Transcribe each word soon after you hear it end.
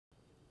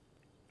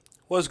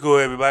What's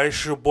good, everybody?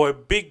 It's your boy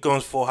Big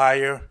Guns for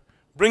Hire,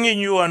 bringing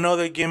you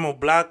another game of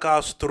Black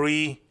Ops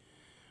 3,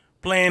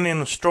 playing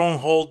in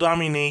Stronghold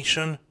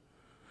domination.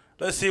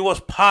 Let's see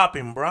what's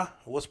popping, bruh.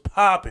 What's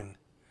popping?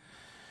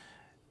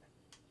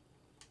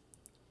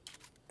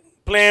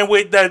 Playing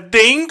with the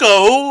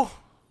dingo.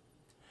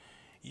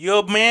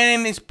 Your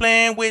man is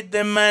playing with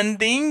the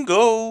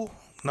mandingo.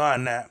 No,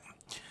 I'm not.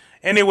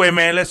 Anyway,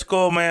 man, let's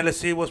go, man. Let's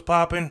see what's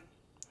popping.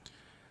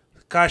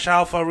 Cash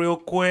Alpha real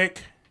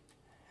quick.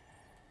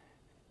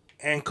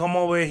 And come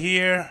over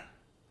here.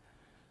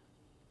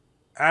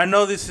 I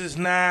know this is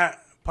not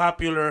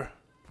popular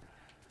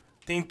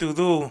thing to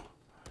do.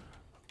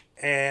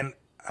 And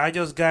I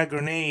just got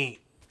grenade.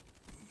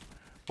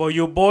 But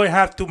your boy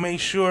have to make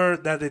sure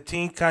that the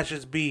team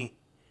catches B.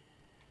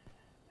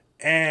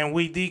 And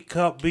we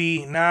decup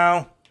B.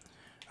 Now,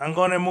 I'm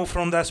going to move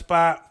from that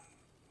spot.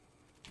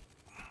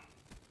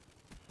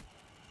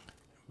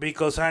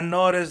 Because I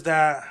noticed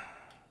that,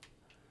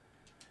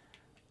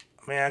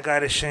 man, I got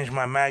to change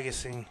my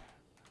magazine.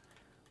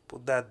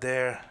 Put that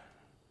there.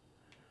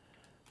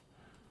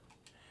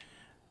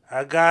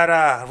 I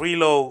gotta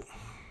reload.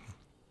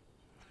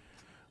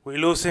 We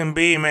losing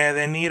B, man.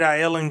 They need a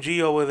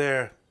LMG over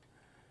there.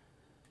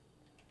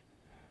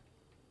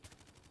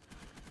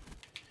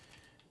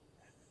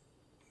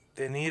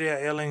 They need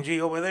a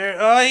LMG over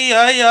there. Ay,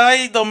 ay,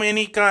 ay,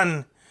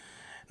 Dominican.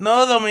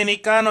 No,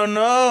 Dominicano,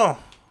 no.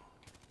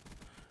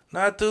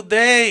 Not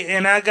today.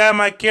 And I got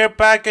my care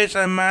package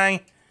and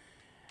my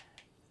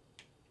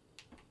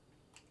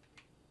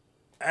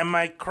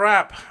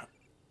crap,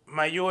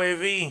 my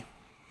UAV.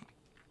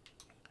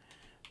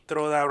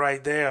 Throw that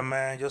right there,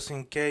 man, just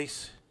in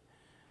case.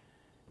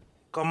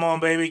 Come on,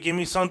 baby, give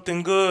me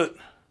something good.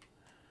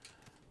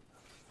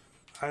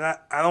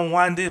 I don't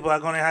want this, but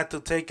I'm gonna have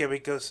to take it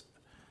because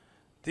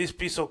this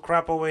piece of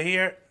crap over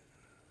here.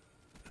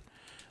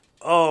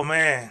 Oh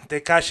man,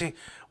 they catching.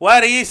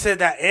 What is it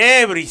that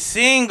every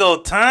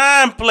single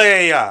time,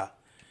 player?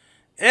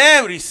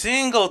 Every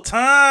single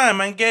time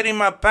I'm getting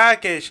my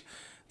package.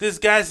 These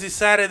guys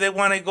decided they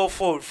want to go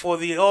for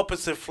the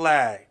opposite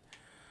flag.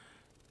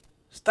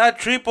 Start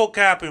triple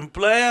capping,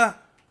 player.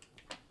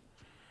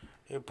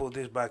 You put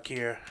this back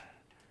here.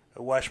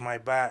 I wash my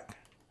back.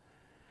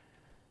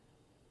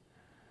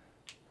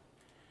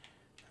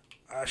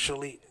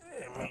 Actually,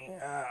 I mean,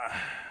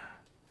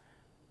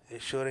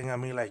 they're shooting at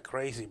me like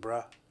crazy,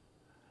 bro.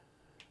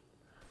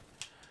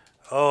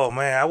 Oh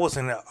man, I was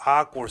in an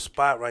awkward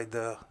spot right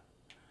there.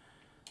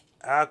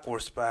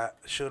 Awkward spot.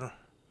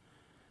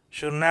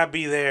 Should not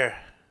be there.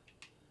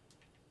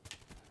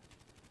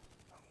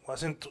 I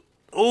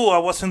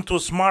wasn't too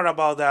smart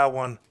about that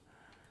one.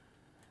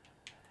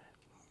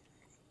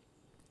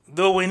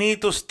 Dude, we need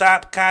to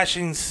stop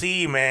cashing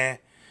C, man.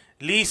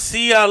 Leave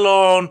C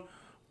alone.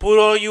 Put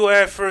all your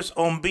efforts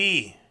on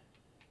B.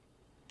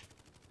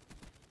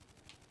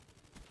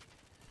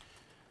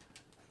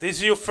 This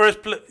is your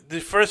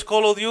first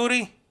Call of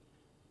Duty?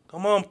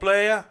 Come on,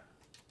 player.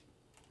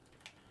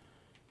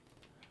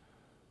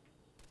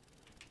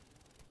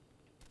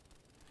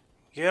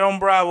 Get on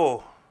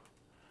Bravo.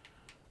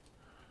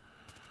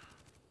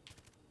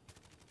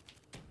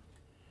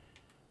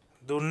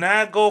 Do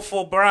not go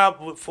for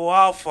Bravo, for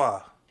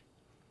Alpha.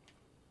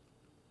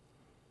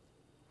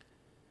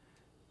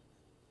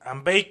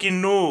 I'm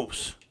baking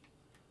noobs.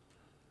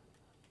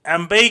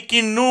 I'm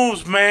baking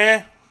noobs,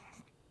 man.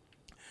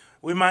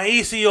 With my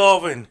easy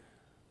oven.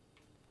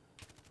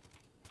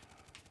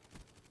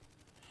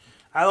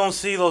 I don't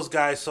see those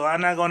guys, so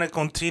I'm not going to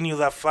continue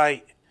that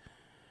fight.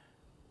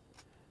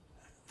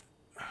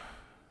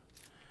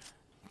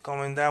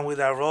 Coming down with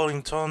that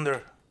rolling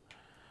thunder.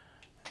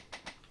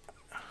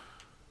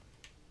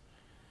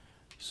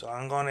 So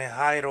I'm gonna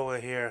hide over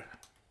here.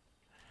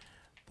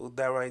 Put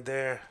that right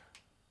there.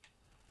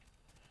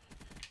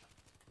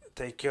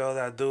 Take care of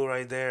that dude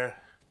right there.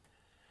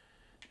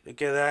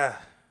 Look at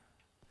that.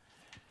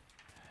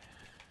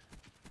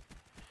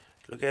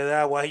 Look at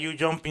that. Why are you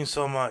jumping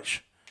so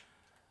much?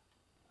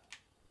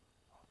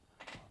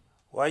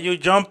 Why are you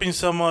jumping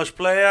so much,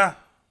 player?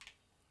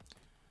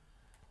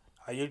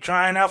 Are you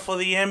trying out for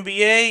the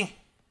NBA?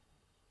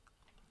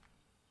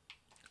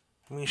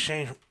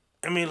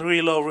 Let me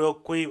reload real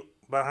quick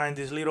behind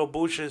these little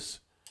bushes.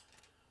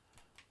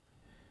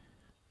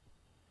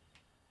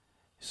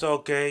 It's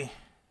okay.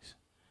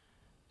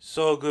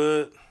 So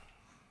good.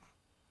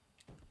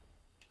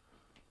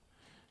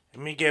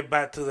 Let me get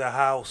back to the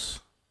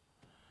house.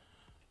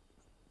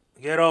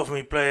 Get off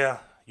me, player.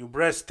 Your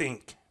breath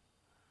stink.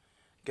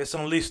 Get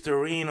some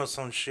Listerine or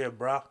some shit,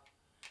 bro.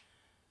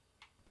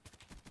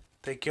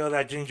 Take care of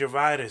that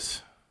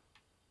gingivitis.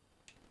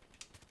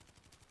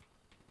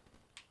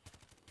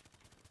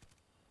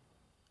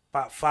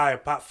 Pop fire,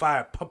 pop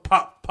fire, pop,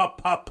 pop, pop,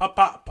 pop, pop,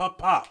 pop, pop,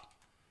 pop.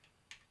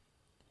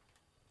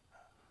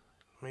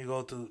 Let me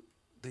go to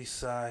this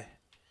side.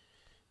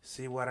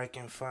 See what I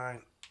can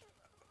find.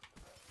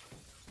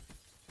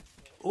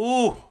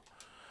 Ooh,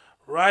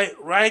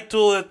 right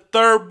to the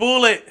third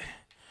bullet.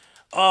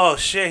 Oh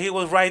shit, he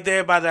was right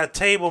there by that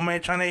table,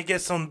 man, trying to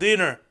get some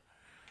dinner.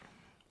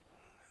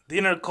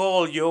 Dinner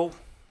cold, yo.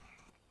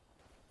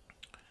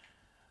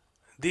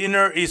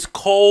 Dinner is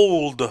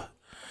cold.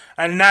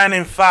 I'm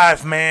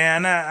 9-5,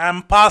 man.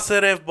 I'm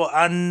positive, but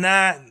I'm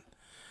not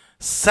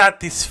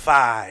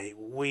satisfied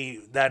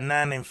with that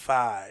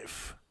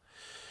 9-5.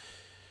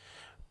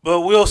 But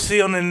we'll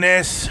see on the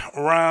next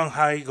round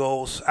how it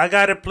goes. I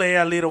gotta play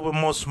a little bit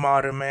more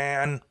smarter,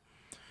 man.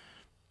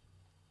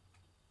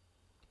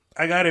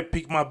 I gotta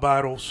pick my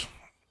battles.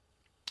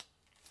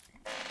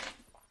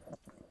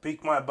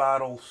 Pick my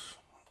battles.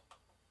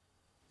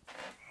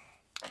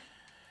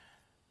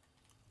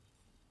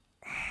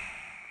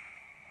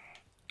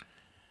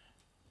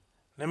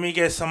 Let me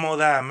get some of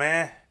that,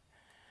 man.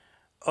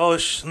 Oh,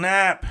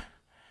 snap.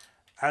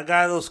 I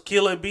got those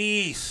killer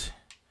bees.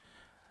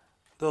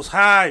 Those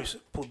hives.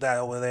 Put that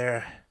over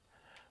there.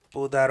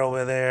 Put that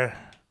over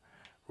there.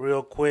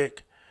 Real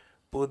quick.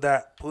 Put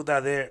that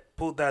there.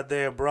 Put that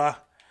there, bruh.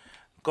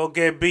 Go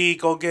get B.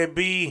 Go get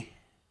B.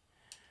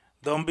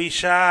 Don't be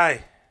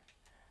shy.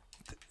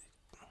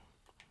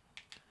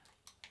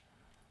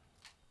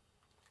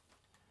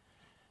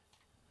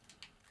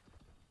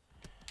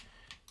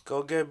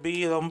 Go get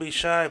B, don't be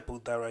shy.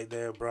 Put that right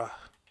there, bro.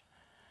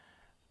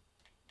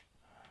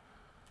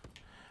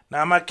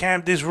 Now I'm gonna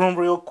camp this room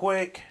real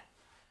quick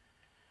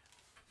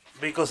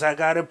because I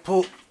gotta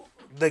put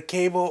the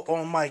cable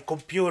on my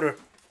computer.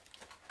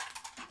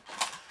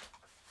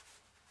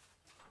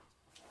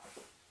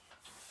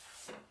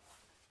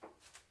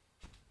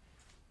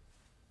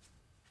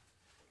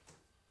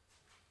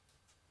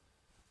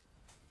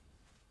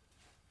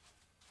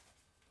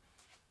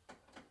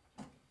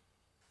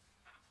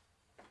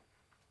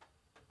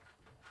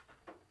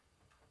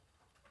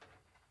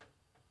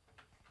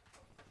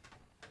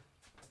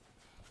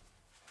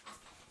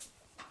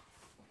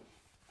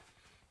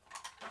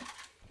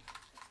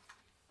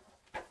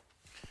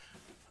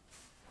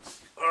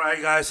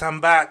 Alright guys,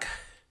 I'm back.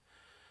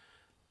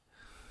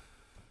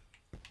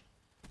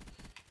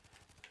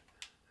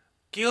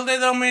 Kill the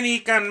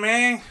Dominican,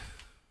 man.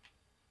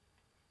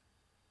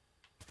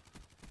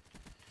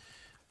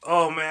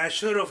 Oh man, I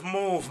should have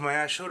moved,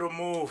 man. I should have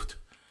moved.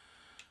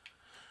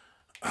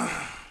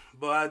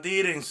 But I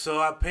didn't, so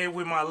I paid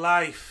with my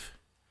life.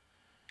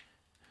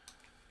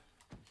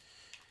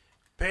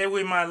 Paid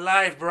with my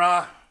life,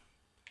 bruh.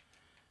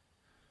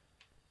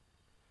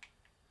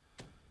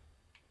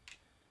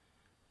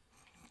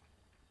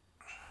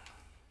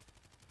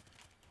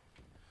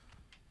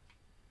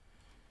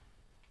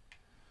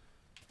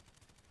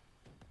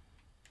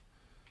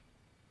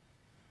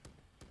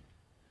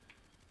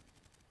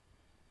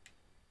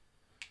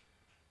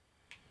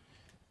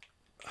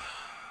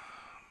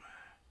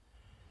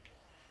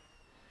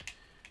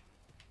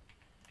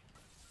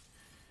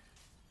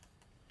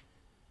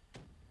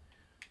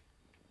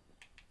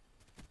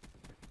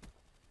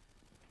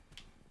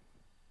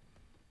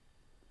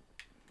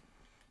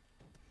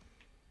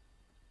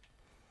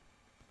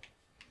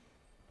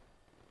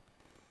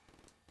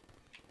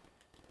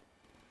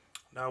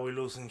 Now we're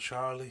losing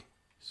Charlie.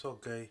 It's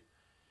okay.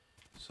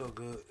 So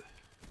good.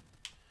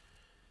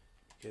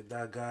 Get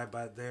that guy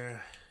back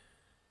there.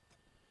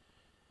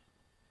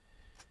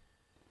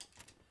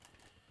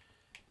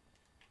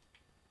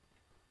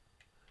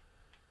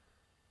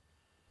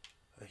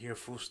 I hear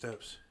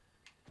footsteps.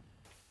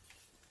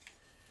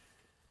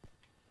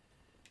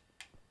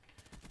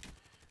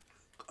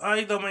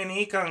 Ay,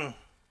 Dominican.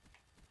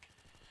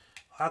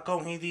 How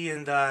come he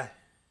didn't die?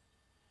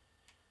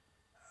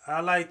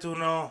 I'd like to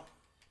know.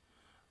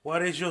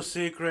 What is your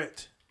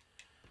secret?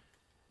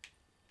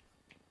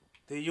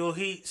 Did you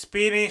eat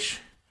spinach?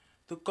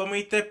 ¿Tú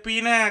comiste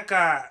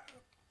espinaca?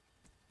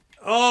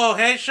 Oh,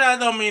 headshot,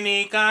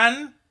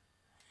 Dominican.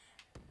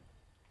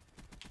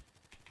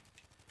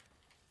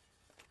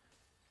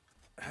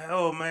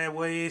 Oh, man,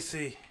 where is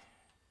he?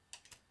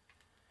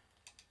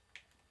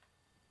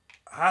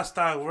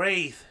 Hostile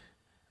Wraith.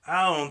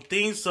 I don't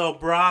think so,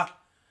 bruh.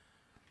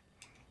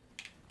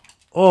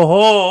 Oh,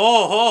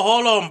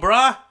 hold on,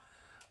 bruh.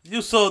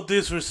 You so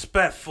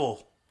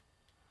disrespectful.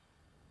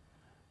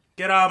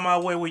 Get out of my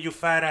way with your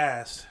fat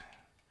ass.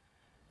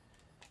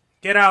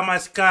 Get out of my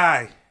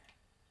sky.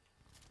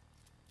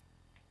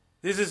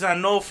 This is a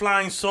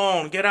no-flying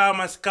zone. Get out of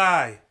my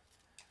sky.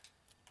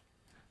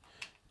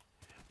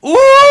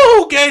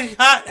 Ooh! Get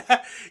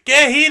hot.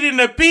 Get hit in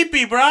the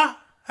pee-pee, bruh.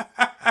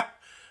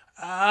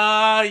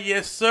 Ah,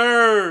 yes,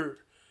 sir.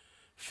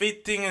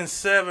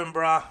 15-7,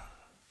 bruh.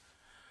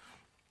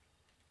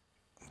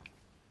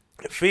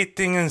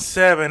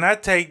 15-7. I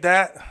take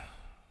that.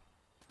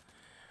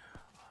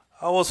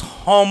 I was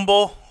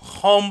humble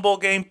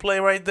gameplay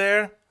right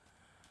there.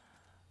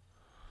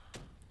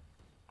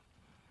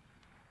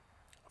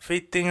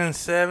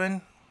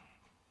 15-7.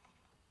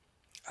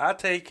 I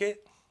take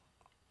it.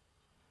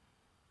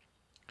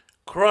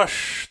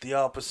 Crush the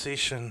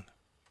opposition.